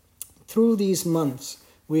through these months,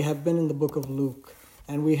 we have been in the book of Luke,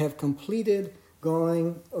 and we have completed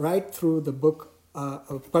going right through the book,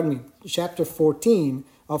 chapter 14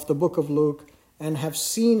 of the book of Luke, and have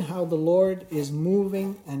seen how the Lord is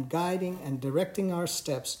moving and guiding and directing our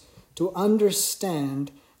steps to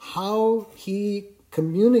understand how He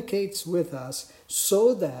communicates with us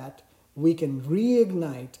so that we can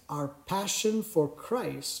reignite our passion for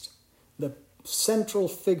Christ, the central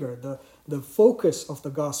figure, the focus of the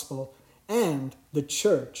gospel, and the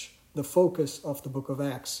church, the focus of the book of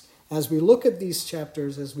Acts. As we look at these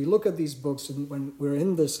chapters, as we look at these books, and when we're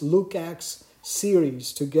in this Luke Acts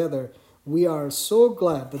series together, we are so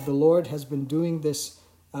glad that the Lord has been doing this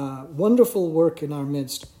wonderful work in our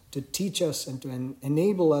midst to teach us and to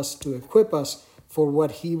enable us, to equip us for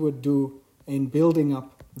what He would do in building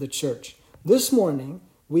up the church. This morning,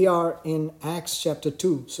 we are in Acts chapter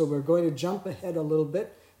 2. So we're going to jump ahead a little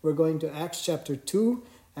bit. We're going to Acts chapter 2,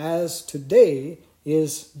 as today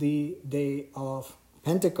is the day of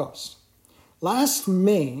Pentecost. Last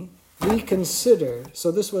May, we considered,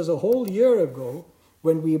 so this was a whole year ago,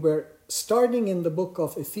 when we were starting in the book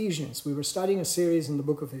of Ephesians. We were starting a series in the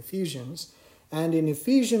book of Ephesians. And in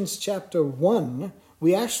Ephesians chapter 1,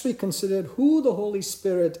 we actually considered who the Holy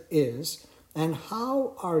Spirit is and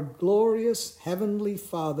how our glorious Heavenly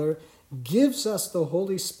Father gives us the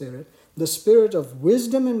Holy Spirit, the Spirit of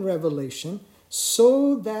wisdom and revelation,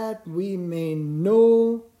 so that we may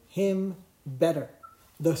know Him better.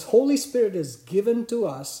 The Holy Spirit is given to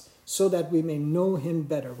us so that we may know Him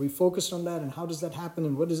better. We focused on that, and how does that happen,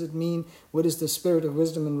 and what does it mean? What is the Spirit of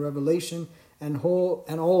wisdom and revelation, and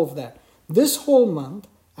all of that. This whole month,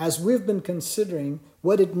 as we've been considering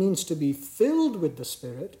what it means to be filled with the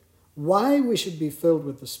Spirit, why we should be filled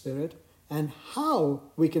with the Spirit, and how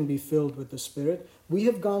we can be filled with the Spirit, we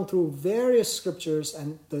have gone through various scriptures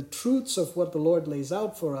and the truths of what the Lord lays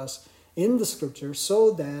out for us in the scripture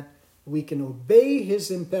so that we can obey His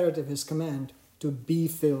imperative, His command, to be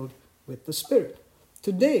filled with the Spirit.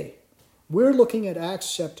 Today, we're looking at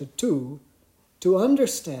Acts chapter 2 to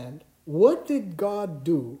understand, what did God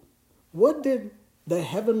do? What did the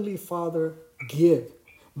Heavenly Father give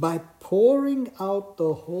by pouring out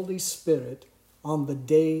the Holy Spirit on the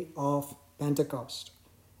day of Pentecost?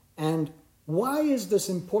 And why is this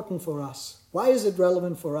important for us? Why is it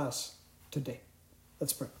relevant for us today?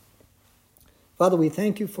 Let's pray. Father, we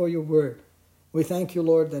thank You for Your word. We thank You,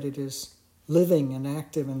 Lord, that it is living and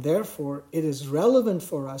active, and therefore it is relevant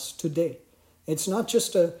for us today. It's not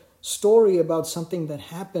just a story about something that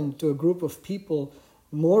happened to a group of people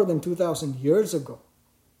more than 2,000 years ago.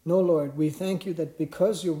 No, Lord, we thank You that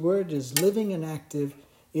because Your word is living and active,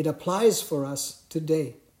 it applies for us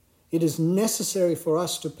today. It is necessary for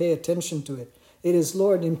us to pay attention to it. It is,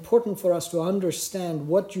 Lord, important for us to understand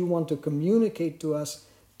what You want to communicate to us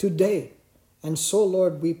today. And so,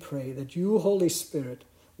 Lord, we pray that You, Holy Spirit,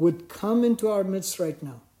 would come into our midst right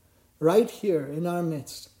now, right here in our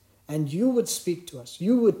midst, and You would speak to us.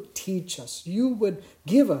 You would teach us. You would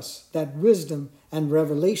give us that wisdom and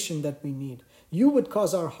revelation that we need. You would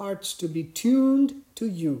cause our hearts to be tuned to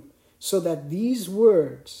You so that these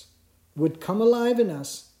words would come alive in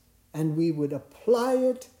us and we would apply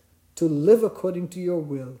it to live according to Your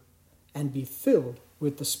will and be filled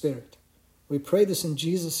with the Spirit. We pray this in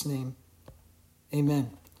Jesus' name.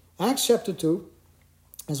 Amen. Acts chapter 2,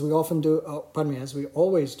 as we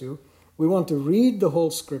always do, we want to read the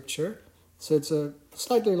whole scripture. So it's a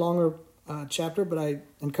slightly longer chapter, but I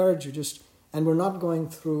encourage you and we're not going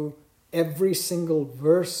through every single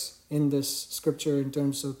verse in this scripture in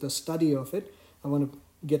terms of the study of it. I want to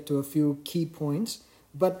get to a few key points.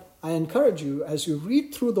 But I encourage you, as you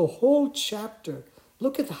read through the whole chapter,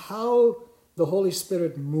 look at how the Holy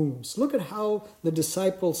Spirit moves. Look at how the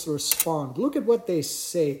disciples respond. Look at what they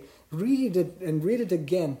say. Read it and read it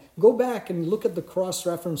again. Go back and look at the cross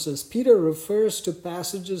references. Peter refers to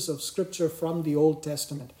passages of scripture from the Old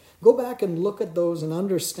Testament. Go back and look at those and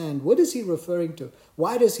understand, what is he referring to?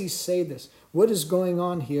 Why does he say this? What is going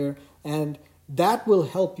on here? And that will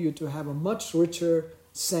help you to have a much richer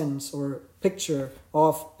sense or picture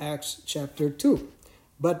of Acts chapter 2.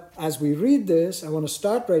 But as we read this, I want to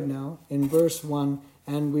start right now in verse 1,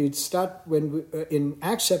 and we'd start in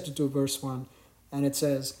Acts chapter 2, verse 1, and it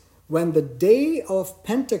says, "When the day of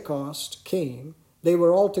Pentecost came, they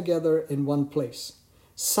were all together in one place.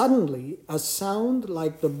 Suddenly, a sound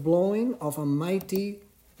like the blowing of a mighty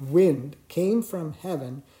wind came from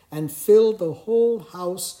heaven and filled the whole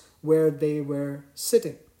house where they were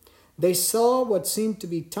sitting. They saw what seemed to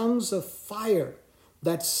be tongues of fire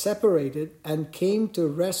that separated and came to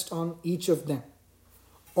rest on each of them.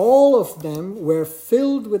 All of them were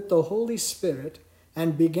filled with the Holy Spirit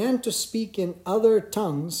and began to speak in other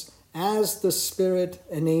tongues as the Spirit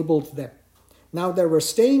enabled them. Now there were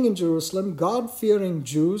staying in Jerusalem God-fearing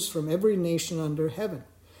Jews from every nation under heaven.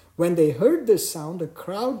 When they heard this sound, a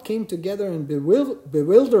crowd came together in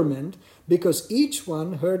bewilderment because each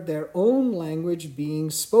one heard their own language being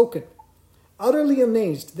spoken. Utterly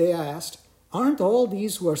amazed, they asked, "Aren't all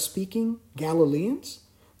these who are speaking Galileans?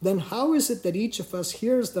 Then how is it that each of us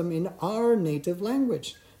hears them in our native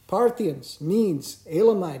language? Parthians, Medes,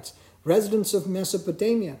 Elamites, residents of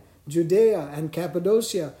Mesopotamia, Judea and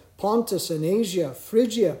Cappadocia, Pontus and Asia,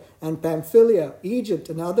 Phrygia and Pamphylia, Egypt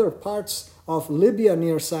and other parts of Libya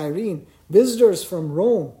near Cyrene, visitors from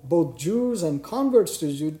Rome, both Jews and converts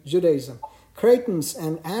to Judaism, Cretans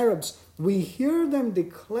and Arabs, we hear them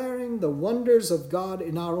declaring the wonders of God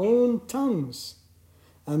in our own tongues."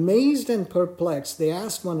 Amazed and perplexed, they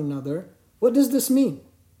asked one another, "What does this mean?"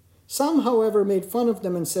 Some, however, made fun of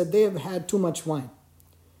them and said they have had too much wine.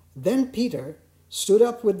 Then Peter stood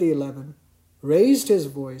up with the 11, raised his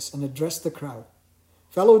voice, and addressed the crowd.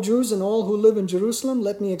 "Fellow Jews and all who live in Jerusalem,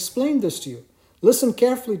 let me explain this to you. Listen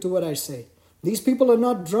carefully to what I say. These people are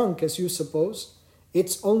not drunk, as you suppose.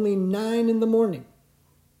 It's only 9 a.m.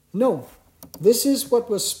 No, this is what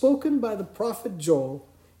was spoken by the prophet Joel.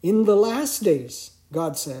 In the last days,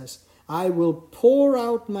 God says, I will pour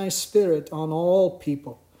out my Spirit on all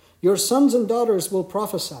people. Your sons and daughters will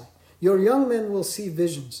prophesy. Your young men will see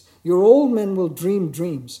visions. Your old men will dream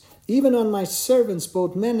dreams. Even on my servants,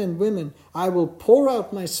 both men and women, I will pour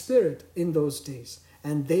out my Spirit in those days,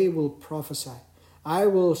 and they will prophesy. I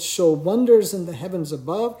will show wonders in the heavens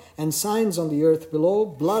above and signs on the earth below,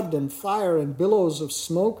 blood and fire and billows of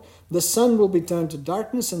smoke. The sun will be turned to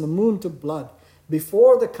darkness and the moon to blood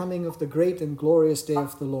before the coming of the great and glorious day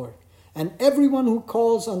of the Lord. And everyone who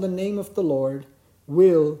calls on the name of the Lord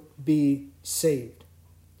will be saved.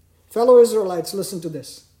 Fellow Israelites, listen to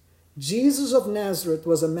this. Jesus of Nazareth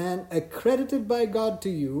was a man accredited by God to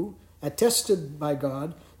you, attested by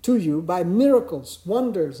God to you by miracles,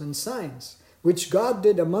 wonders, and signs, which God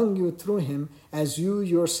did among you through him, as you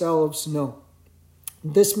yourselves know.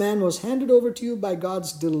 This man was handed over to you by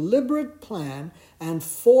God's deliberate plan and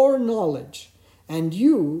foreknowledge, and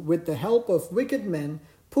you, with the help of wicked men,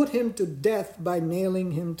 put him to death by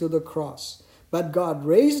nailing him to the cross. But God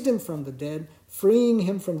raised him from the dead, freeing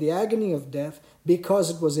him from the agony of death, because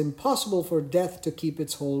it was impossible for death to keep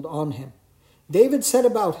its hold on him. David said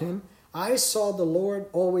about him, I saw the Lord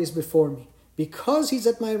always before me. Because he's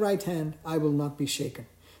at my right hand, I will not be shaken.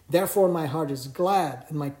 Therefore my heart is glad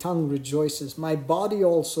and my tongue rejoices. My body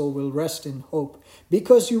also will rest in hope.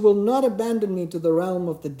 Because you will not abandon me to the realm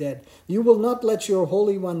of the dead. You will not let your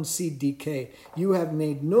Holy One see decay. You have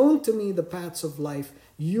made known to me the paths of life.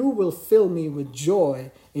 You will fill me with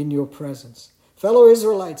joy in your presence. Fellow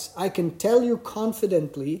Israelites, I can tell you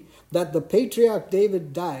confidently that the patriarch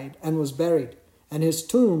David died and was buried, and his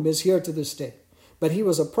tomb is here to this day. But he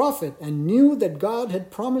was a prophet and knew that God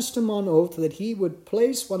had promised him on oath that he would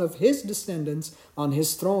place one of his descendants on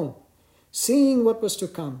his throne. Seeing what was to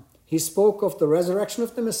come, he spoke of the resurrection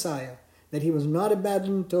of the Messiah, that he was not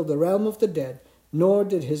abandoned till the realm of the dead, nor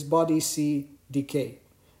did his body see decay.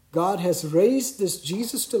 God has raised this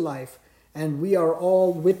Jesus to life, and we are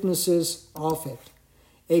all witnesses of it.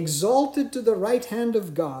 Exalted to the right hand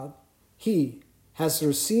of God, he has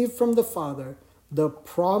received from the Father the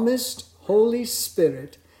promised Holy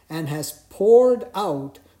Spirit and has poured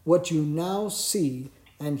out what you now see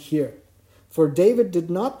and hear. For David did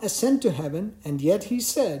not ascend to heaven, and yet he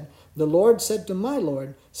said, the Lord said to my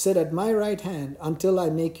Lord, sit at my right hand until I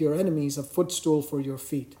make your enemies a footstool for your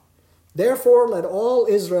feet. Therefore let all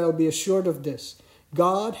Israel be assured of this.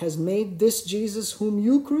 God has made this Jesus whom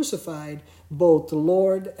you crucified both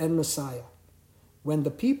Lord and Messiah. When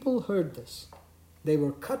the people heard this, they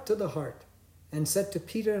were cut to the heart and said to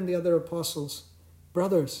Peter and the other apostles,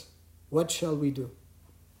 brothers, what shall we do?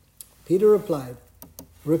 Peter replied,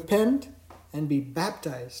 repent and be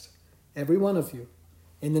baptized, every one of you,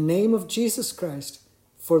 in the name of Jesus Christ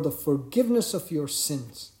for the forgiveness of your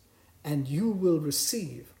sins, and you will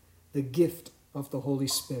receive the gift of the Holy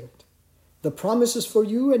Spirit. The promise is for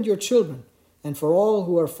you and your children, and for all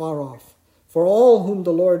who are far off, for all whom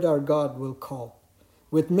the Lord our God will call.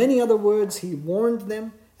 With many other words he warned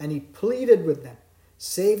them, and he pleaded with them,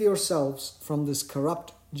 save yourselves from this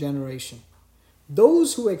corrupt generation.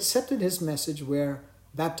 Those who accepted his message were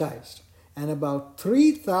baptized, and about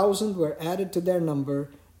 3,000 were added to their number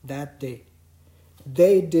that day.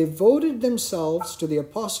 They devoted themselves to the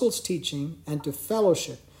apostles' teaching and to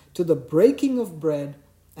fellowship, to the breaking of bread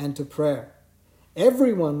and to prayer.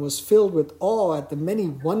 Everyone was filled with awe at the many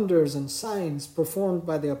wonders and signs performed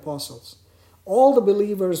by the apostles. All the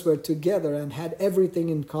believers were together and had everything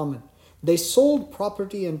in common. They sold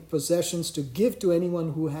property and possessions to give to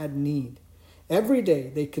anyone who had need. Every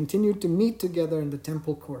day they continued to meet together in the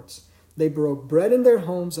temple courts. They broke bread in their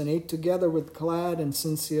homes and ate together with glad and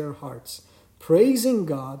sincere hearts, praising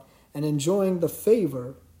God and enjoying the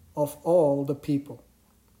favor of all the people.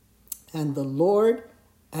 And the Lord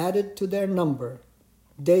added to their number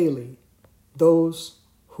daily those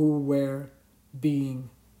who were being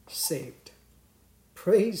saved.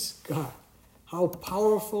 Praise God. How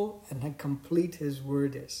powerful and how complete His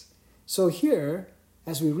word is. So here,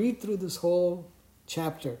 as we read through this whole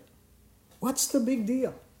chapter, what's the big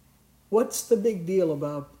deal? What's the big deal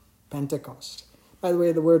about Pentecost? By the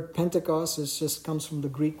way, the word Pentecost just comes from the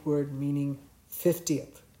Greek word meaning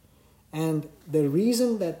 50th. And the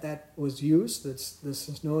reason that was used, this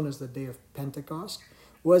is known as the day of Pentecost,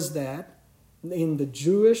 was that in the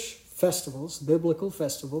Jewish festivals, biblical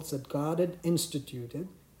festivals that God had instituted,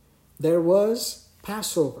 there was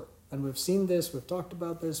Passover. And we've seen this, we've talked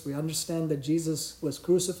about this, we understand that Jesus was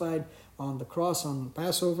crucified on the cross on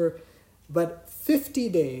Passover. But 50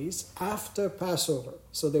 days after Passover,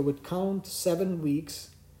 so they would count 7 weeks,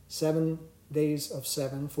 7 days of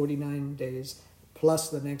 7, 49 days, plus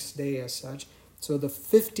the next day as such. So the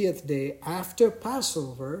 50th day after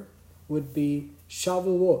Passover would be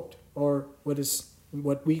Shavuot, or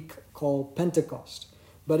what we call Pentecost.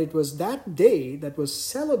 But it was that day that was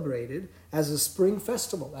celebrated as a spring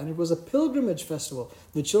festival, and it was a pilgrimage festival.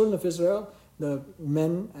 The children of Israel, the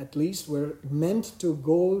men at least, were meant to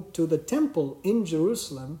go to the temple in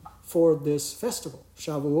Jerusalem for this festival,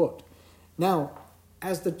 Shavuot. Now,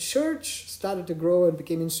 as the church started to grow and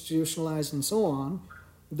became institutionalized and so on,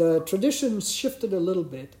 the traditions shifted a little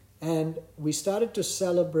bit, and we started to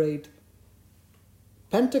celebrate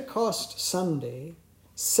Pentecost Sunday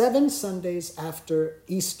 7 Sundays after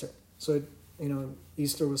Easter. So,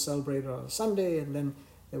 Easter was celebrated on a Sunday, and then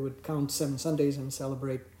they would count 7 Sundays and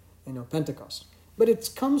celebrate, Pentecost. But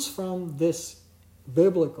it comes from this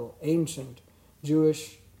biblical, ancient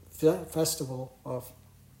Jewish festival of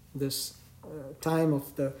this time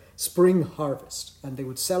of the spring harvest, and they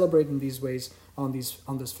would celebrate in these ways on this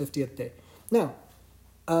 50th day. Now,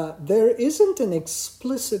 there isn't an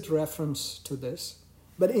explicit reference to this,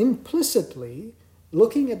 but implicitly,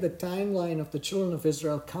 looking at the timeline of the children of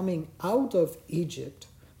Israel coming out of Egypt,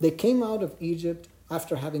 they came out of Egypt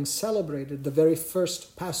after having celebrated the very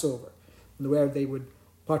first Passover, where they would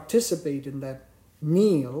participate in that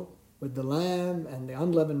meal with the lamb and the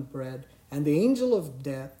unleavened bread, and the angel of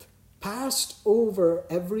death passed over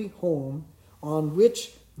every home on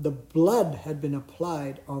which the blood had been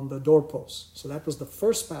applied on the doorposts. So that was the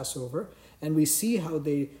first Passover, and we see how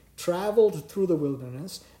they traveled through the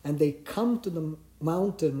wilderness, and they come to the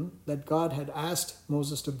mountain that God had asked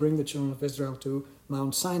Moses to bring the children of Israel to,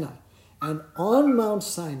 Mount Sinai. And on Mount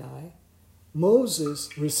Sinai,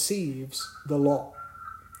 Moses receives the law.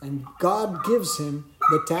 And God gives him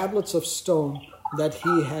the tablets of stone that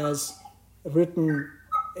he has written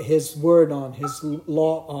his word on, his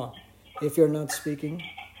law on. If you're not speaking,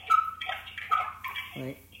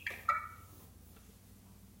 right?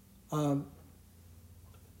 And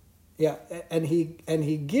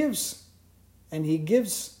he gives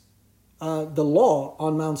the law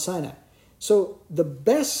on Mount Sinai. So the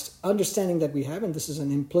best understanding that we have, and this is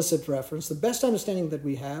an implicit reference, the best understanding that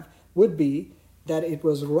we have would be that it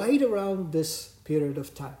was right around this period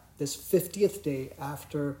of time, this 50th day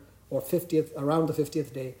after, or 50th, around the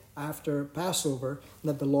 50th day after Passover,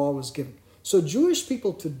 that the law was given. So Jewish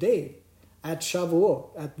people today at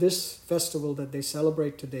Shavuot, at this festival that they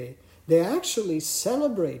celebrate today, they actually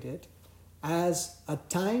celebrate it as a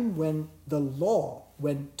time when the law,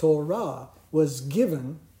 when Torah was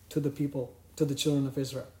given to the people, to the children of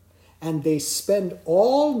Israel. And they spend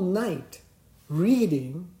all night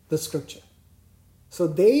reading the scripture. So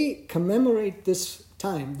they commemorate this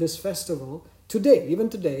time, this festival, today, even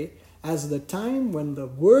today, as the time when the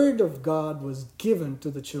word of God was given to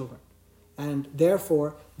the children. And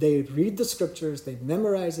therefore, they read the scriptures, they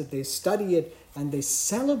memorize it, they study it, and they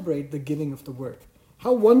celebrate the giving of the word.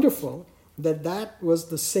 How wonderful that was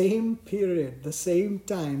the same period, the same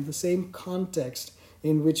time, the same context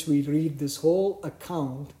in which we read this whole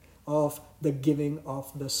account of the giving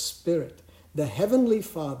of the Spirit. The Heavenly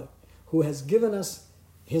Father, who has given us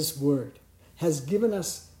His Word, has given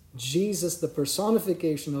us Jesus, the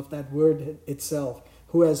personification of that Word itself,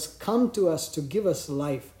 who has come to us to give us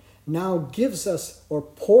life, now gives us or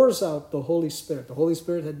pours out the Holy Spirit. The Holy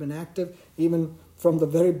Spirit had been active even from the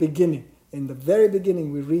very beginning. In the very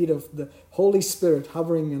beginning, we read of the Holy Spirit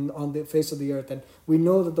hovering on the face of the earth, and we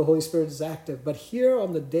know that the Holy Spirit is active. But here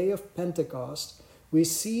on the day of Pentecost, we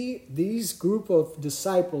see these group of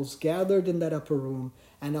disciples gathered in that upper room,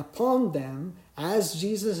 and upon them, as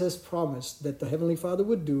Jesus has promised that the Heavenly Father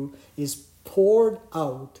would do, is poured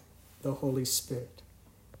out the Holy Spirit.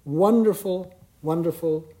 Wonderful,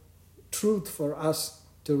 wonderful truth for us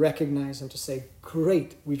to recognize and to say,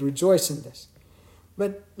 great, we rejoice in this.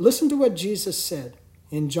 But listen to what Jesus said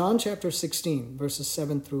in John chapter 16, verses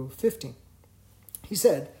 7 through 15. He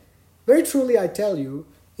said, "Very truly I tell you,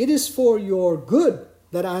 it is for your good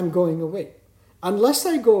that I am going away. Unless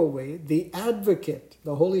I go away, the advocate,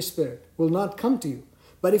 the Holy Spirit, will not come to you.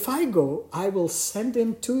 But if I go, I will send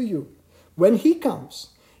him to you. When he comes,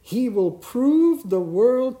 he will prove the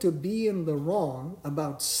world to be in the wrong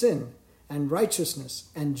about sin and righteousness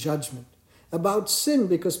and judgment. About sin,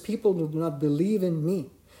 because people do not believe in me.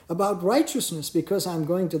 About righteousness, because I'm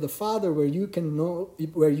going to the Father where you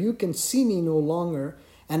can see me no longer.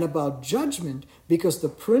 And about judgment, because the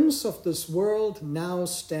prince of this world now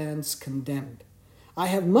stands condemned. I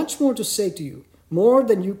have much more to say to you, more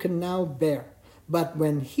than you can now bear. But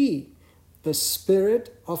when he, the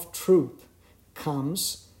Spirit of truth,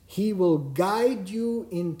 comes, he will guide you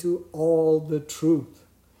into all the truth.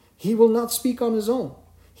 He will not speak on his own.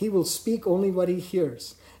 He will speak only what he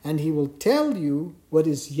hears, and he will tell you what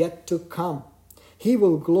is yet to come. He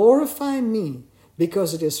will glorify me,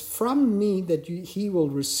 because it is from me that he will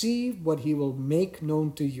receive what he will make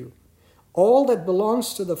known to you. All that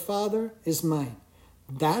belongs to the Father is mine.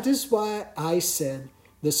 That is why I said,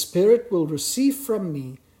 the Spirit will receive from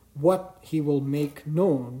me what he will make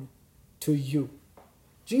known to you."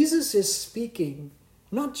 Jesus is speaking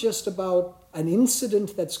not just about an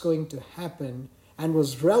incident that's going to happen and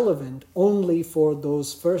was relevant only for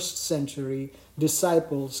those first century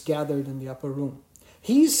disciples gathered in the upper room.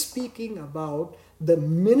 He's speaking about the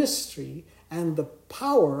ministry and the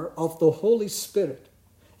power of the Holy Spirit.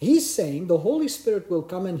 He's saying the Holy Spirit will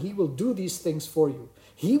come and he will do these things for you.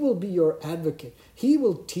 He will be your advocate. He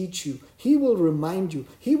will teach you. He will remind you.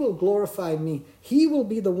 He will glorify me. He will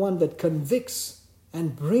be the one that convicts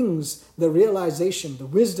and brings the realization, the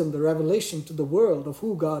wisdom, the revelation to the world of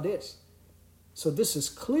who God is. So this is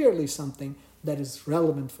clearly something that is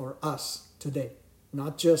relevant for us today,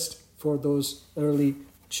 not just for those early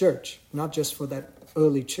church, not just for that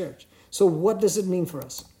early church. So what does it mean for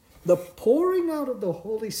us? The pouring out of the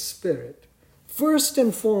Holy Spirit, first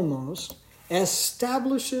and foremost,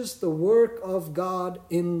 establishes the work of God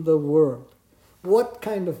in the world. What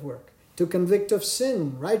kind of work? To convict of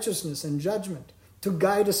sin, righteousness, and judgment. To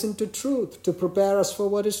guide us into truth. To prepare us for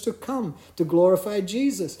what is to come. To glorify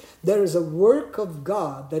Jesus. There is a work of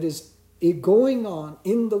God that is going on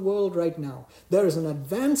in the world right now. There is an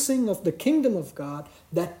advancing of the kingdom of God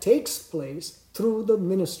that takes place through the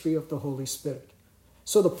ministry of the Holy Spirit.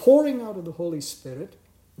 So the pouring out of the Holy Spirit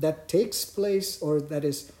that takes place, or that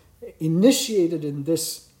is initiated in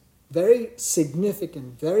this very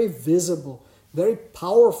significant, very visible, very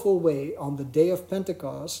powerful way on the day of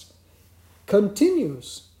Pentecost,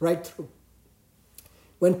 continues right through.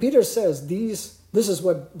 When Peter says this is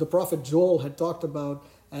what the prophet Joel had talked about,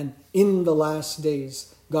 and in the last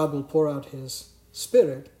days God will pour out his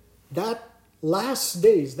Spirit, that last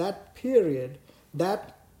days, that period,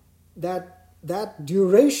 that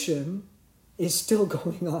duration is still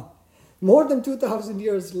going on. More than 2,000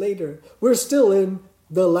 years later, we're still in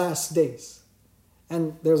the last days.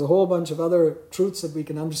 And there's a whole bunch of other truths that we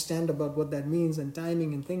can understand about what that means and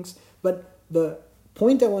timing and things. But the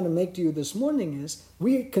point I want to make to you this morning is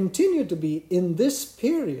we continue to be in this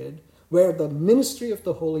period where the ministry of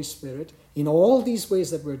the Holy Spirit, in all these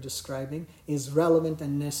ways that we're describing, is relevant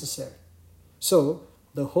and necessary. So,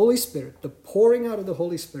 the Holy Spirit, the pouring out of the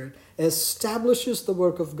Holy Spirit, establishes the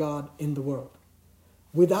work of God in the world.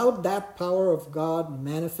 Without that power of God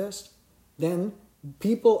manifest, then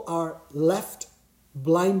people are left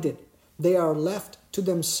blinded. They are left to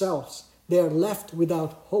themselves. They are left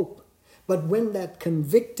without hope. But when that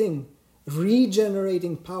convicting,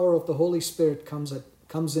 regenerating power of the Holy Spirit comes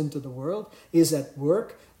into the world, is at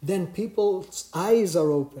work, then people's eyes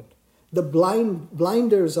are opened. The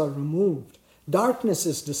blinders are removed. Darkness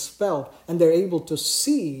is dispelled, and they're able to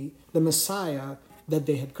see the Messiah that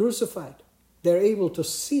they had crucified. They're able to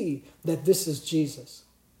see that this is Jesus,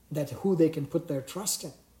 that who they can put their trust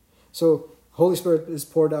in. So Holy Spirit is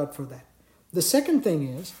poured out for that. The second thing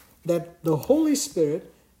is that the Holy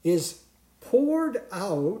Spirit is poured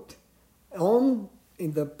out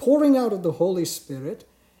in the pouring out of the Holy Spirit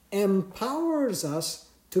empowers us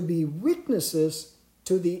to be witnesses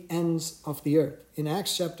to the ends of the earth. In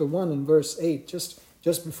Acts chapter 1 and verse 8,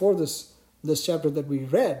 just before this chapter that we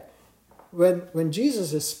read, when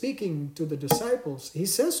Jesus is speaking to the disciples, he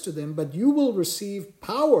says to them, "But you will receive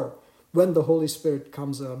power when the Holy Spirit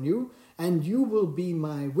comes on you, and you will be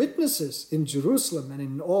my witnesses in Jerusalem and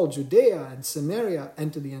in all Judea and Samaria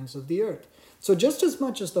and to the ends of the earth." So just as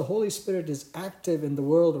much as the Holy Spirit is active in the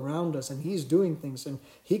world around us and he's doing things and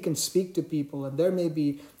he can speak to people, and there may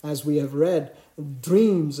be, as we have read,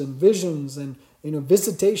 dreams and visions and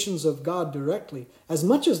visitations of God directly, as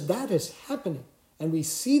much as that is happening, and we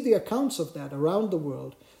see the accounts of that around the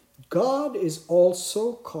world, God is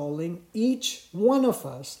also calling each one of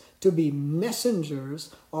us to be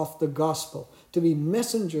messengers of the gospel, to be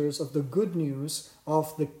messengers of the good news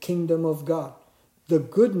of the kingdom of God, the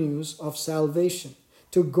good news of salvation,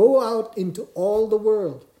 to go out into all the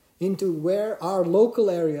world, into where our local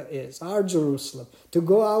area is, our Jerusalem, to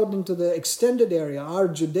go out into the extended area, our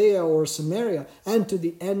Judea or Samaria, and to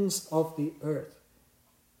the ends of the earth.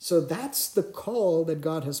 So that's the call that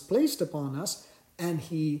God has placed upon us, and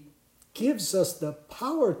he gives us the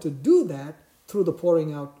power to do that through the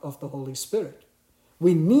pouring out of the Holy Spirit.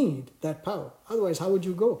 We need that power. Otherwise, how would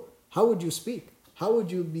you go? How would you speak? How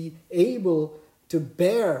would you be able to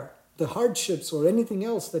bear the hardships or anything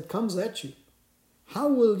else that comes at you? How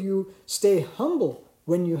will you stay humble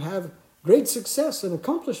when you have great success and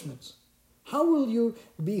accomplishments? How will you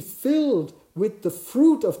be filled with the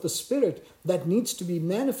fruit of the Spirit that needs to be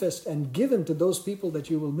manifest and given to those people that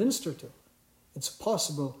you will minister to? It's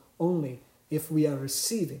possible only if we are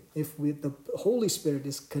receiving, if the Holy Spirit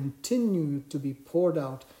is continued to be poured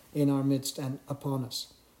out in our midst and upon us.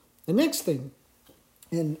 The next thing,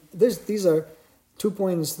 and these are 2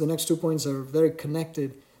 points, the next 2 points are very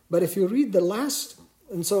connected, but if you read the last,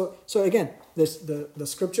 and so again, the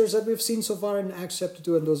scriptures that we've seen so far in Acts chapter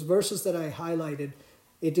 2 and those verses that I highlighted,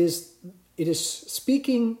 it is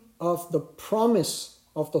speaking of the promise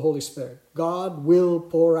of the Holy Spirit. God will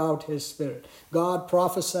pour out his Spirit. God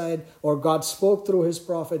prophesied, or God spoke through his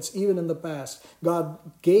prophets even in the past. God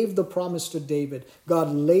gave the promise to David.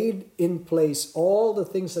 God laid in place all the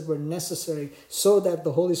things that were necessary so that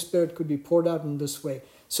the Holy Spirit could be poured out in this way.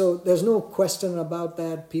 So there's no question about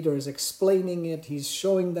that. Peter is explaining it. He's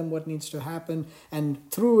showing them what needs to happen. And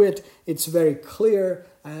through it, it's very clear,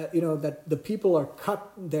 that the people are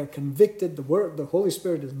cut, they're convicted. The Holy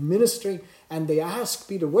Spirit is ministering. And they ask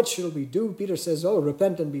Peter, "What shall we do?" Peter says,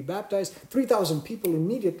 "Repent and be baptized." 3,000 people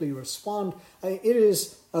immediately respond. It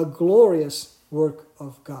is a glorious work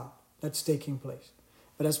of God that's taking place.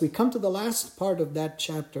 But as we come to the last part of that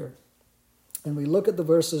chapter, and we look at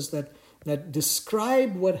the verses that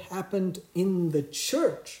describe what happened in the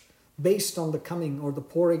church based on the coming or the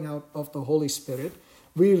pouring out of the Holy Spirit,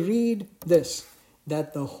 we read this,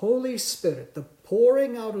 that the Holy Spirit, the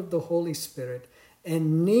pouring out of the Holy Spirit,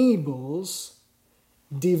 enables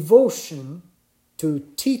devotion to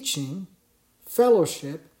teaching,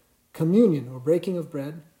 fellowship, communion or breaking of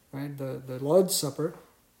bread, right? The Lord's Supper,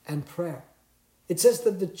 and prayer. It says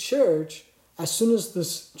that the church, as soon as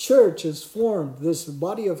this church is formed, this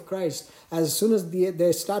body of Christ, as soon as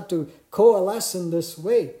they start to coalesce in this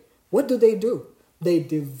way, what do? They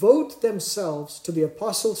devote themselves to the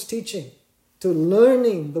apostles' teaching, to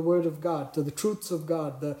learning the Word of God, to the truths of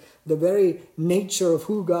God, the very nature of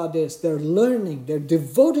who God is. They're learning, they're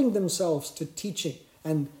devoting themselves to teaching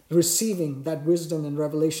and receiving that wisdom and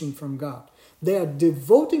revelation from God. They are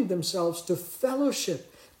devoting themselves to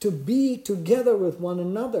fellowship, to be together with one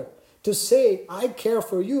another, to say, "I care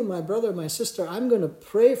for you, my brother, my sister. I'm going to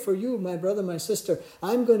pray for you, my brother, my sister.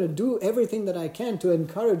 I'm going to do everything that I can to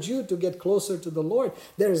encourage you to get closer to the Lord."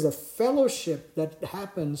 There is a fellowship that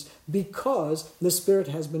happens because the Spirit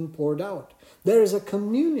has been poured out. There is a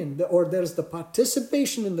communion, or there's the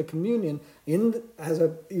participation in the communion,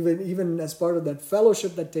 even as part of that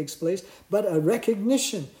fellowship that takes place, but a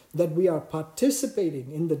recognition that we are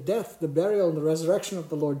participating in the death, the burial, and the resurrection of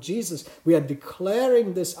the Lord Jesus. We are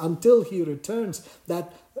declaring this until he returns,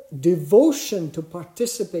 that devotion to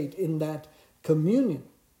participate in that communion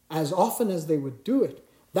as often as they would do it.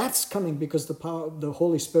 That's coming because the power of the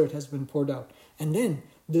Holy Spirit has been poured out. And then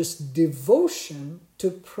this devotion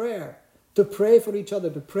to prayer, to pray for each other,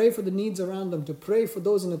 to pray for the needs around them, to pray for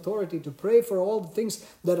those in authority, to pray for all the things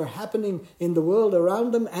that are happening in the world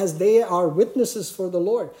around them as they are witnesses for the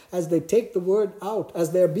Lord, as they take the word out,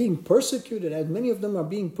 as they're being persecuted, as many of them are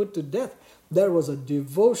being put to death. There was a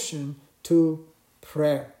devotion to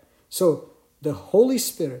prayer. So the Holy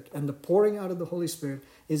Spirit and the pouring out of the Holy Spirit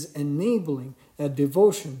is enabling a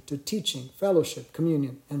devotion to teaching, fellowship,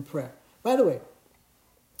 communion, and prayer. By the way,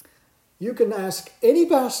 you can ask any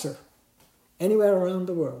pastor, anywhere around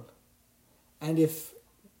the world, and if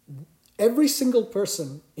every single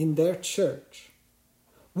person in their church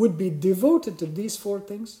would be devoted to these 4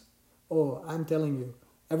 things, oh, I'm telling you,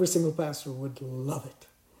 every single pastor would love it.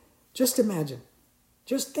 Just imagine.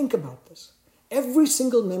 Just think about this. Every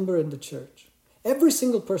single member in the church, every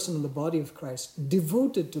single person in the body of Christ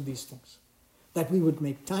devoted to these things. That we would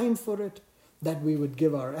make time for it, that we would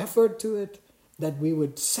give our effort to it, that we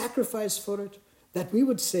would sacrifice for it, that we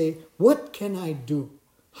would say, what can I do?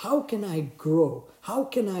 How can I grow? How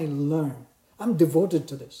can I learn? I'm devoted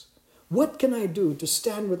to this. What can I do to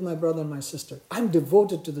stand with my brother and my sister? I'm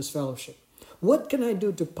devoted to this fellowship. What can I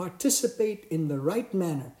do to participate in the right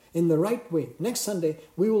manner, in the right way? Next Sunday,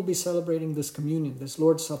 we will be celebrating this communion, this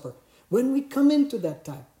Lord's Supper. When we come into that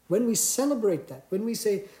time, when we celebrate that, when we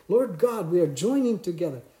say, Lord God, we are joining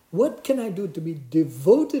together, what can I do to be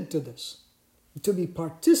devoted to this? To be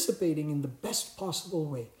participating in the best possible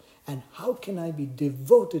way? And how can I be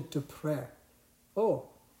devoted to prayer? Oh,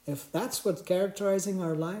 if that's what's characterizing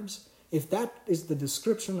our lives, if that is the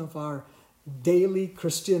description of our daily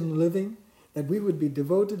Christian living, that we would be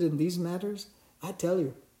devoted in these matters, I tell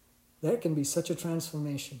you, there can be such a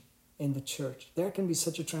transformation in the church. There can be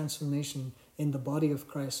such a transformation in the body of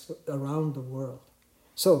Christ around the world.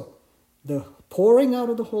 So, the pouring out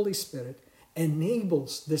of the Holy Spirit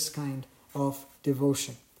enables this kind of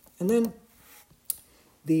devotion. And then,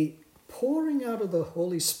 the pouring out of the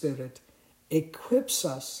Holy Spirit equips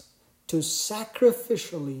us to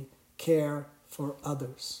sacrificially care for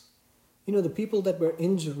others. You know, the people that were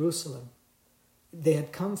in Jerusalem, they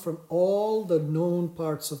had come from all the known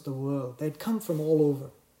parts of the world. They had come from all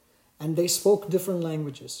over. And they spoke different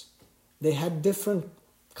languages. They had different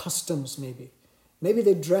customs maybe. Maybe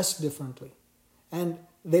they dressed differently. And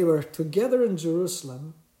they were together in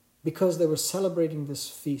Jerusalem because they were celebrating this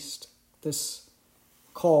feast, this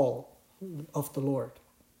call of the Lord.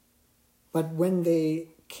 But when they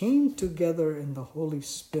came together in the Holy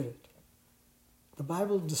Spirit, the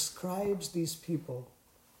Bible describes these people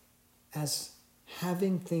as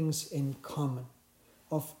having things in common,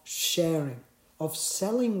 of sharing, of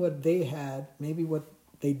selling what they had, maybe what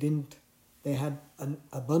they didn't, they had an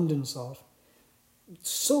abundance of,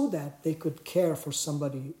 so that they could care for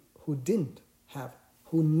somebody who didn't have,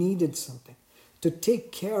 who needed something, to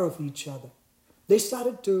take care of each other. They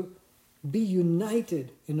started to be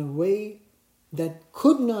united in a way that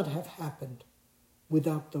could not have happened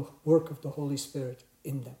without the work of the Holy Spirit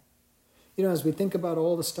in them. You know, as we think about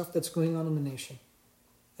all the stuff that's going on in the nation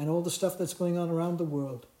and all the stuff that's going on around the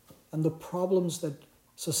world and the problems that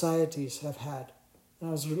societies have had, and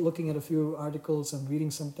I was looking at a few articles and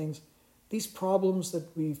reading some things, these problems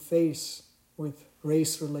that we face with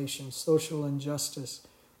race relations, social injustice,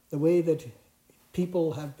 the way that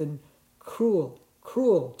people have been cruel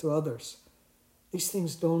to others,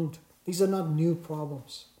 these are not new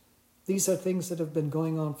problems. These are things that have been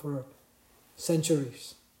going on for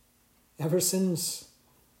centuries. Ever since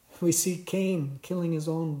we see Cain killing his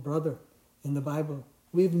own brother in the Bible,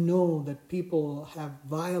 we've known that people have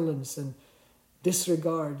violence and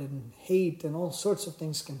disregard and hate and all sorts of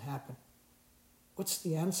things can happen. What's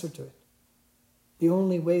the answer to it? The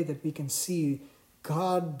only way that we can see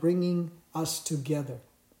God bringing us together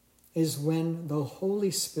is when the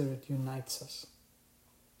Holy Spirit unites us.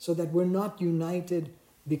 So that we're not united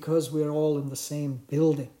because we're all in the same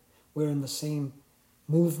building, we're in the same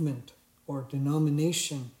movement or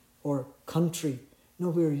denomination or country. No,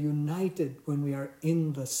 we're united when we are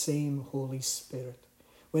in the same Holy Spirit.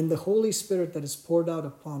 When the Holy Spirit that is poured out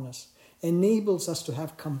upon us enables us to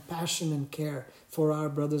have compassion and care for our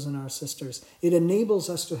brothers and our sisters. It enables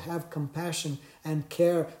us to have compassion and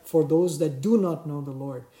care for those that do not know the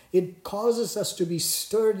Lord. It causes us to be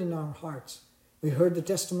stirred in our hearts. We heard the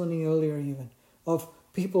testimony earlier even of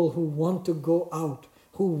people who want to go out,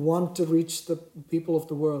 who want to reach the people of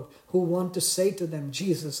the world, who want to say to them,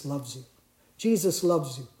 Jesus loves you. Jesus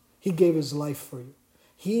loves you. He gave his life for you.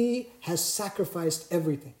 He has sacrificed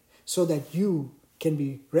everything so that you can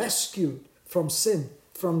be rescued from sin,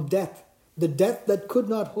 from death, the death that could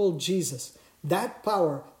not hold Jesus, that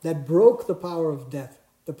power that broke the power of death,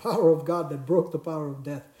 the power of God that broke the power of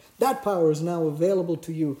death. That power is now available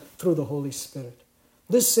to you through the Holy Spirit.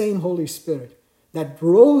 This same Holy Spirit that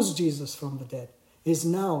rose Jesus from the dead is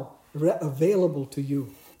now available to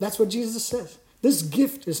you. That's what Jesus says. This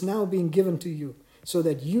gift is now being given to you so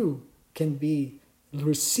that you can be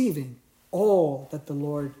receiving all that the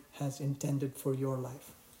Lord has intended for your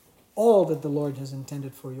life. All that the Lord has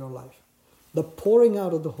intended for your life. The pouring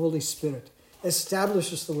out of the Holy Spirit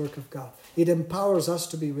establishes the work of God. It empowers us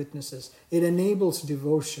to be witnesses. It enables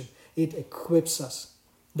devotion. It equips us.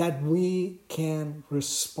 that we can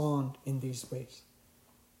respond in these ways.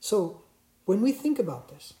 So when we think about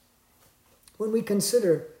this, when we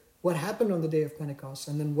consider what happened on the day of Pentecost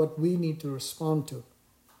and then what we need to respond to,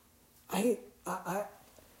 I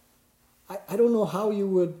don't know how you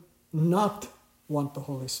would not want the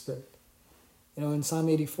Holy Spirit. In Psalm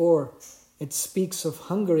 84, it speaks of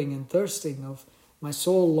hungering and thirsting, of my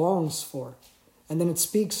soul longs for. And then it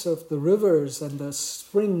speaks of the rivers and the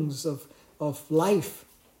springs of life.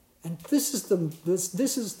 And this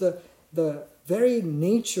is the very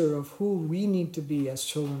nature of who we need to be as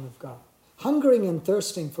children of God. Hungering and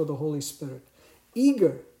thirsting for the Holy Spirit.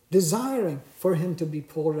 Eager, desiring for Him to be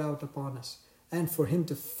poured out upon us and for Him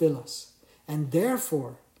to fill us. And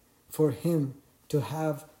therefore, for Him to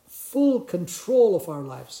have full control of our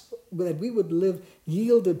lives, that we would live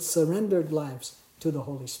yielded, surrendered lives to the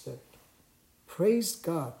Holy Spirit. Praise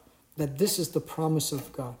God that this is the promise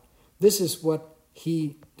of God. This is what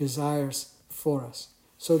He desires for us.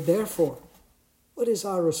 So therefore, what is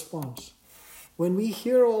our response? When we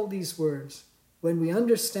hear all these words, when we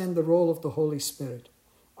understand the role of the Holy Spirit,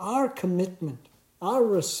 our commitment, our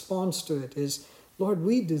response to it is, Lord,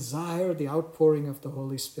 we desire the outpouring of the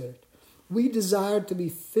Holy Spirit. We desire to be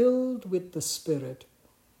filled with the Spirit,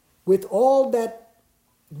 with all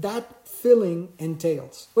that filling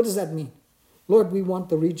entails. What does that mean? Lord, we want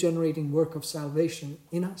the regenerating work of salvation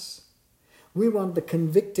in us. We want the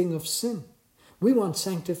convicting of sin. We want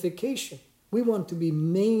sanctification. We want to be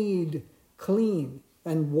made clean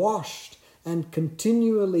and washed and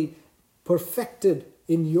continually perfected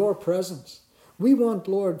in your presence. We want,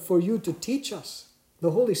 Lord, for you to teach us,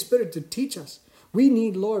 the Holy Spirit to teach us. We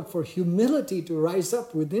need, Lord, for humility to rise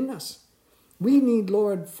up within us. We need,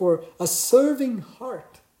 Lord, for a serving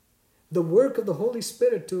heart, the work of the Holy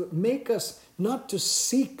Spirit to make us not to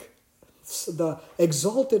seek the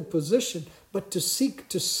exalted position, but to seek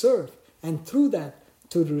to serve, and through that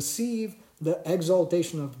to receive the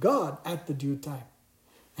exaltation of God at the due time.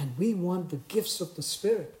 And we want the gifts of the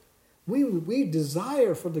Spirit. We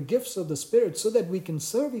desire for the gifts of the Spirit so that we can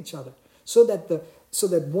serve each other, so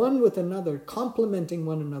that one with another, complementing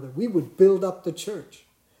one another, we would build up the church.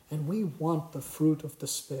 And we want the fruit of the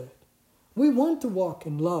Spirit. We want to walk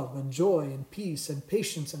in love and joy and peace and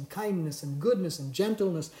patience and kindness and goodness and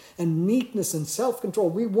gentleness and meekness and self-control.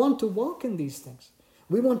 We want to walk in these things.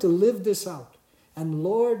 We want to live this out. And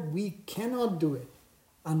Lord, we cannot do it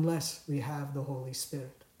unless we have the Holy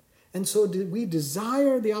Spirit. And so we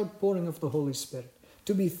desire the outpouring of the Holy Spirit,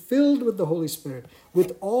 to be filled with the Holy Spirit,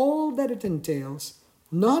 with all that it entails,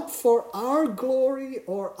 not for our glory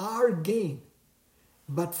or our gain,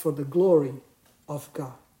 but for the glory of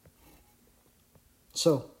God.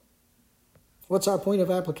 So, what's our point of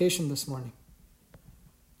application this morning?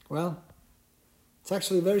 Well, it's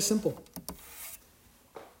actually very simple.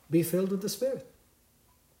 Be filled with the Spirit.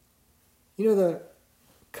 The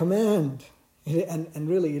command, and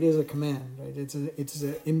really it is a command, right? It's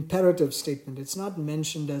an imperative statement. It's not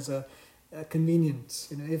mentioned as a convenience,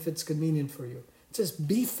 if it's convenient for you. It says,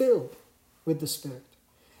 be filled with the Spirit.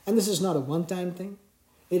 And this is not a one-time thing.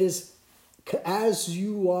 It is as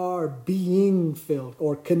you are being filled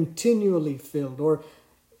or continually filled, or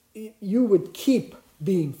you would keep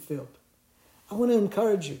being filled. I want to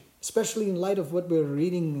encourage you, especially in light of what we're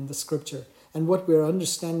reading in the Scripture and what we're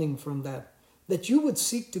understanding from that you would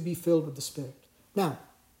seek to be filled with the Spirit. Now,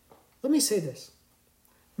 let me say this.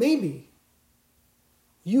 Maybe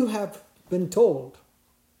you have been told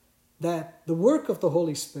that the work of the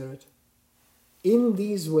Holy Spirit in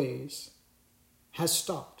these ways has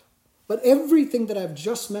stopped. But everything that I've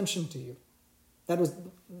just mentioned to you,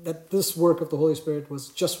 that this work of the Holy Spirit was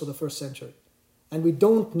just for the first century. And we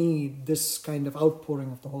don't need this kind of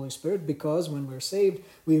outpouring of the Holy Spirit, because when we're saved,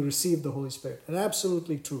 we receive the Holy Spirit. And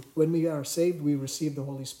absolutely true. When we are saved, we receive the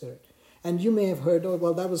Holy Spirit. And you may have heard,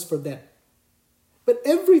 that was for them. But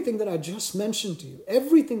everything that I just mentioned to you,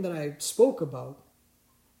 everything that I spoke about,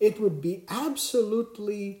 it would be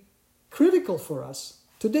absolutely critical for us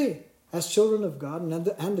today as children of God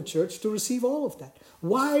and the church to receive all of that.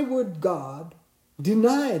 Why would God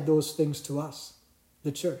deny those things to us,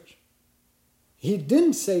 the church? He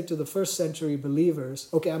didn't say to the first century believers,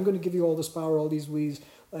 okay, I'm going to give you all this power, all these ways,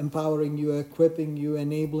 empowering you, equipping you,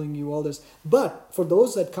 enabling you, all this. But for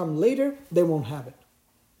those that come later, they won't have it.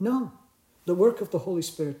 No, the work of the Holy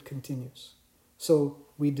Spirit continues. So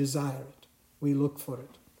we desire it. We look for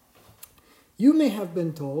it. You may have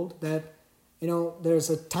been told that, there's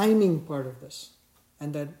a timing part of this,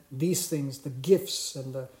 and that these things, the gifts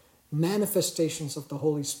and the manifestations of the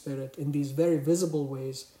Holy Spirit in these very visible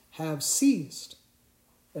ways, have ceased.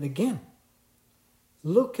 But again,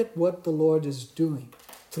 look at what the Lord is doing.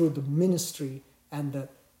 through the ministry and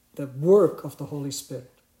the work of the Holy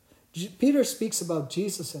Spirit. Peter speaks about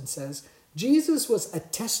Jesus and says, Jesus was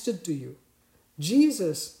attested to you.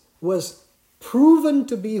 Jesus was proven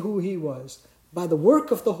to be who he was by the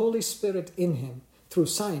work of the Holy Spirit in him through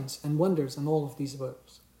signs and wonders and all of these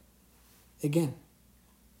works. Again,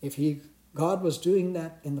 if God was doing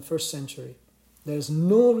that in the first century, there is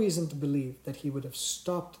no reason to believe that he would have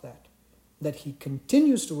stopped that he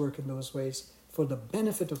continues to work in those ways for the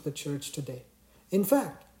benefit of the church today. In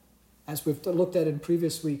fact, as we've looked at in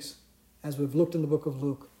previous weeks, as we've looked in the book of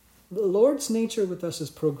Luke, the Lord's nature with us is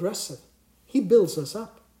progressive. He builds us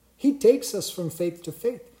up. He takes us from faith to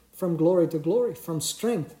faith, from glory to glory, from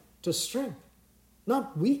strength to strength.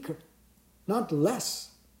 Not weaker, not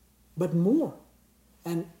less, but more.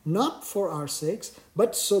 And not for our sakes,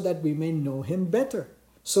 but so that we may know him better,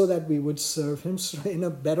 so that we would serve him in a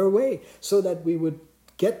better way, so that we would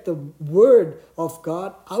get the word of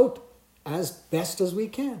God out as best as we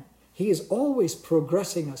can. He is always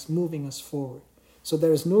progressing us, moving us forward. So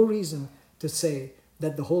there is no reason to say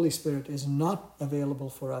that the Holy Spirit is not available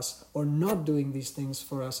for us or not doing these things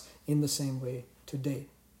for us in the same way today.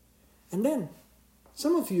 And then,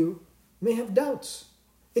 some of you may have doubts.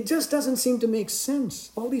 It just doesn't seem to make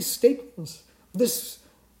sense. All these statements, this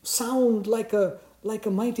sound like a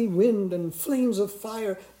mighty wind and flames of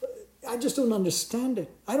fire. I just don't understand it.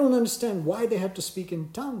 I don't understand why they have to speak in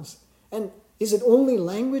tongues. And is it only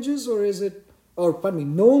languages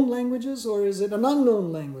known languages, or is it an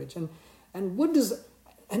unknown language? And what does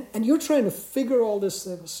and you're trying to figure all this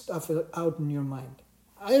stuff out in your mind.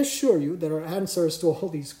 I assure you there are answers to all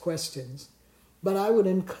these questions, but I would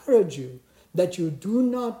encourage you that you do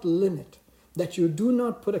not limit, that you do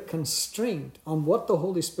not put a constraint on what the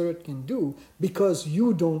Holy Spirit can do because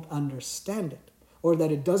you don't understand it, or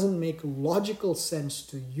that it doesn't make logical sense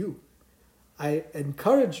to you. I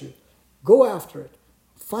encourage you, go after it,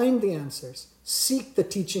 find the answers, seek the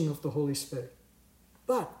teaching of the Holy Spirit.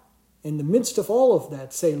 But in the midst of all of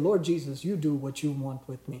that, say, Lord Jesus, you do what you want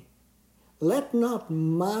with me. Let not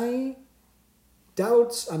my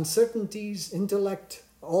doubts, uncertainties, intellect,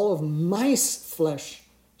 all of my flesh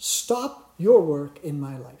stop your work in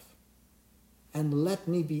my life. And let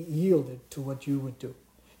me be yielded to what you would do.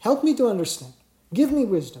 Help me to understand. Give me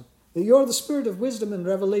wisdom. You're the spirit of wisdom and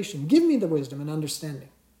revelation. Give me the wisdom and understanding.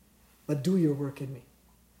 But do your work in me.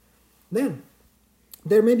 Then,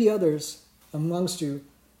 there may be others amongst you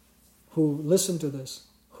who listen to this,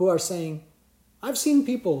 who are saying, I've seen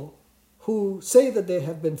people who say that they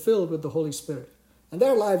have been filled with the Holy Spirit, and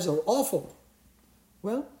their lives are awful.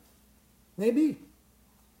 Well, maybe.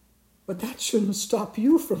 But that shouldn't stop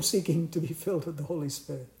you from seeking to be filled with the Holy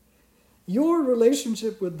Spirit. Your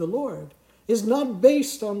relationship with the Lord is not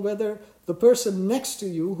based on whether the person next to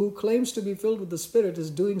you who claims to be filled with the Spirit is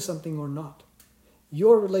doing something or not.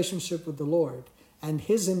 Your relationship with the Lord and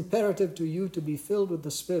his imperative to you to be filled with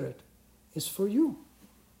the Spirit is for you.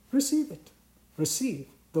 Receive it. Receive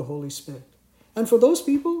the Holy Spirit. And for those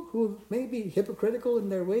people who may be hypocritical in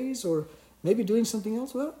their ways or maybe doing something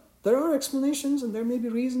else, well, there are explanations and there may be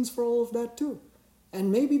reasons for all of that too.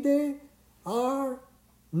 And maybe they are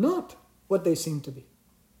not what they seem to be.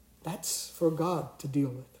 That's for God to deal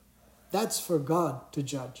with. That's for God to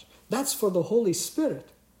judge. That's for the Holy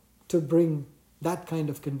Spirit to bring that kind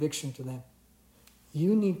of conviction to them.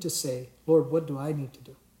 You need to say, Lord, what do I need to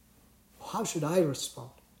do? How should I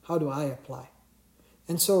respond? How do I apply?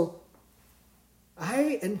 And so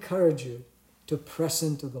I encourage you to press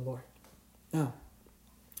into the Lord. Now,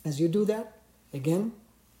 as you do that, again,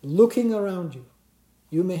 looking around you,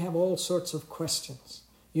 you may have all sorts of questions.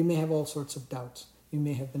 You may have all sorts of doubts. You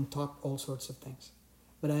may have been taught all sorts of things.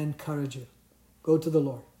 But I encourage you, go to the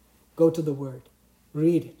Lord. Go to the Word.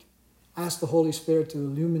 Read it. Ask the Holy Spirit to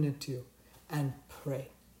illuminate to you and pray.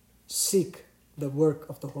 Seek the work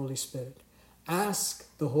of the Holy Spirit.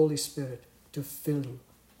 Ask the Holy Spirit to fill you,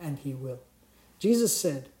 and he will. Jesus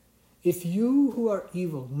said, if you who are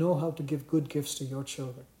evil know how to give good gifts to your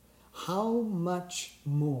children, how much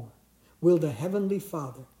more will the Heavenly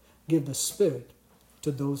Father give the Spirit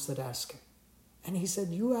to those that ask him? And he said,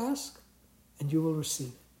 you ask and you will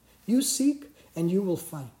receive. You seek and you will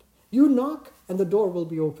find. You knock and the door will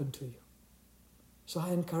be open to you. So I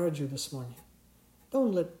encourage you this morning,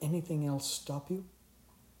 don't let anything else stop you.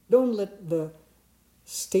 Don't let the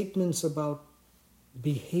statements about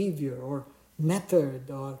behavior or method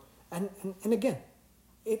and again,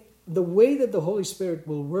 the way that the Holy Spirit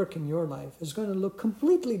will work in your life is going to look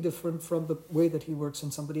completely different from the way that he works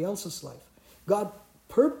in somebody else's life. God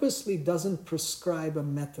purposely doesn't prescribe a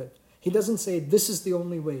method. He doesn't say, this is the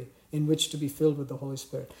only way. in which to be filled with the Holy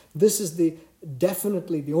Spirit. This is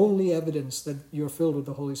definitely the only evidence that you're filled with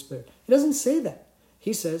the Holy Spirit. He doesn't say that.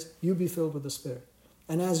 He says, you be filled with the Spirit.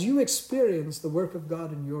 And as you experience the work of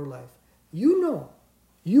God in your life, you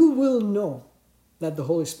will know that the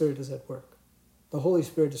Holy Spirit is at work. The Holy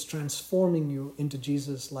Spirit is transforming you into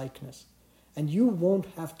Jesus' likeness. And you won't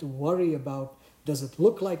have to worry about, does it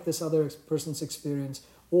look like this other person's experience,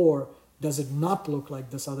 or does it not look like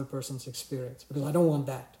this other person's experience? Because I don't want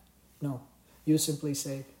that. No. You simply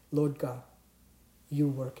say, Lord God, you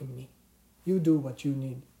work in me. You do what you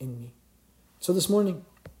need in me. So this morning,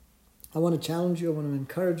 I want to challenge you. I want to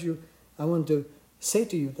encourage you. I want to say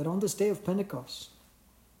to you that on this day of Pentecost,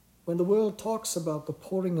 when the world talks about the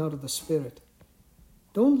pouring out of the Spirit,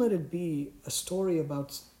 don't let it be a story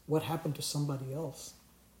about what happened to somebody else.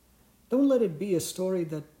 Don't let it be a story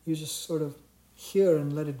that you just sort of hear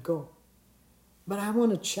and let it go. But I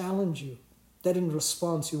want to challenge you that in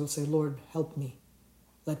response you will say, Lord, help me.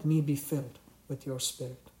 Let me be filled with your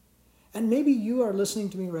Spirit. And maybe you are listening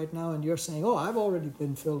to me right now and you're saying, oh, I've already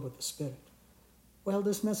been filled with the Spirit. Well,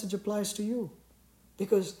 this message applies to you,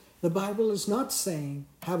 because the Bible is not saying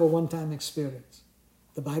have a one-time experience.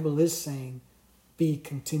 The Bible is saying be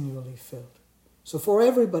continually filled. So for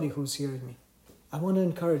everybody who's hearing me, I want to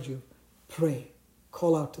encourage you, pray,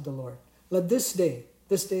 call out to the Lord. Let this day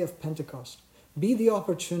of Pentecost, be the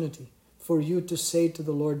opportunity for you to say to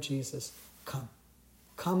the Lord Jesus,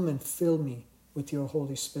 come and fill me with your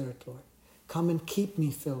Holy Spirit, Lord. Come and keep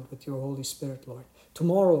me filled with your Holy Spirit, Lord.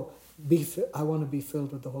 Tomorrow, I want to be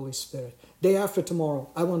filled with the Holy Spirit. Day after tomorrow,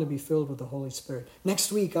 I want to be filled with the Holy Spirit.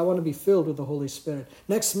 Next week, I want to be filled with the Holy Spirit.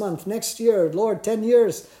 Next month, next year, Lord, 10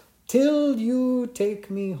 years, till you take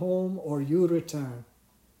me home or you return,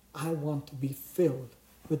 I want to be filled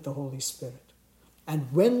with the Holy Spirit.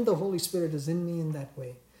 And when the Holy Spirit is in me in that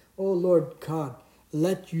way, oh Lord God,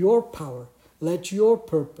 let your power, let your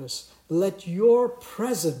purpose, let your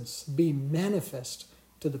presence be manifest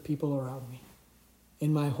to the people around me.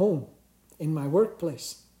 In my home, in my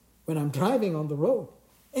workplace, when I'm driving on the road,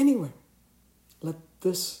 anywhere. Let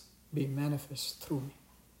this be manifest through me.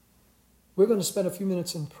 We're going to spend a few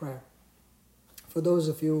minutes in prayer. For those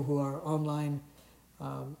of you who are online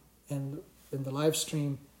and in the live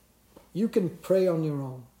stream, you can pray on your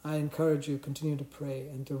own. I encourage you to continue to pray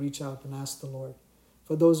and to reach out and ask the Lord.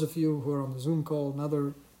 For those of you who are on the Zoom call and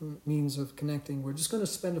other means of connecting, we're just going to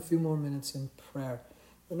spend a few more minutes in prayer.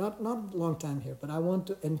 We're not a long time here, but I want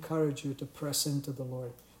to encourage you to press into the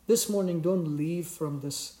Lord. This morning, don't leave from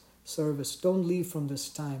this service, don't leave from this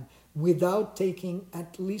time without taking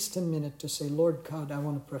at least a minute to say, Lord God, I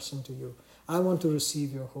want to press into you. I want to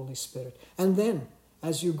receive your Holy Spirit. And then,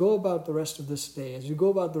 as you go about the rest of this day, as you go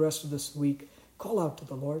about the rest of this week, call out to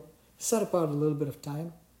the Lord. Set apart a little bit of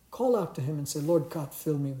time. Call out to him and say, Lord God,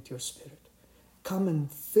 fill me with your Spirit. Come and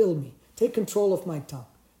fill me. Take control of my tongue.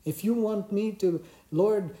 If you want me to,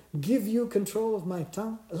 Lord, give you control of my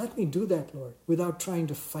tongue, let me do that, Lord, without trying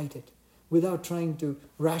to fight it, without trying to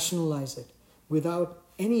rationalize it, without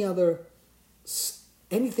anything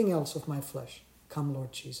else of my flesh. Come,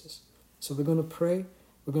 Lord Jesus. So we're going to pray.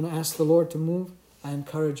 We're going to ask the Lord to move. I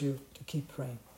encourage you to keep praying.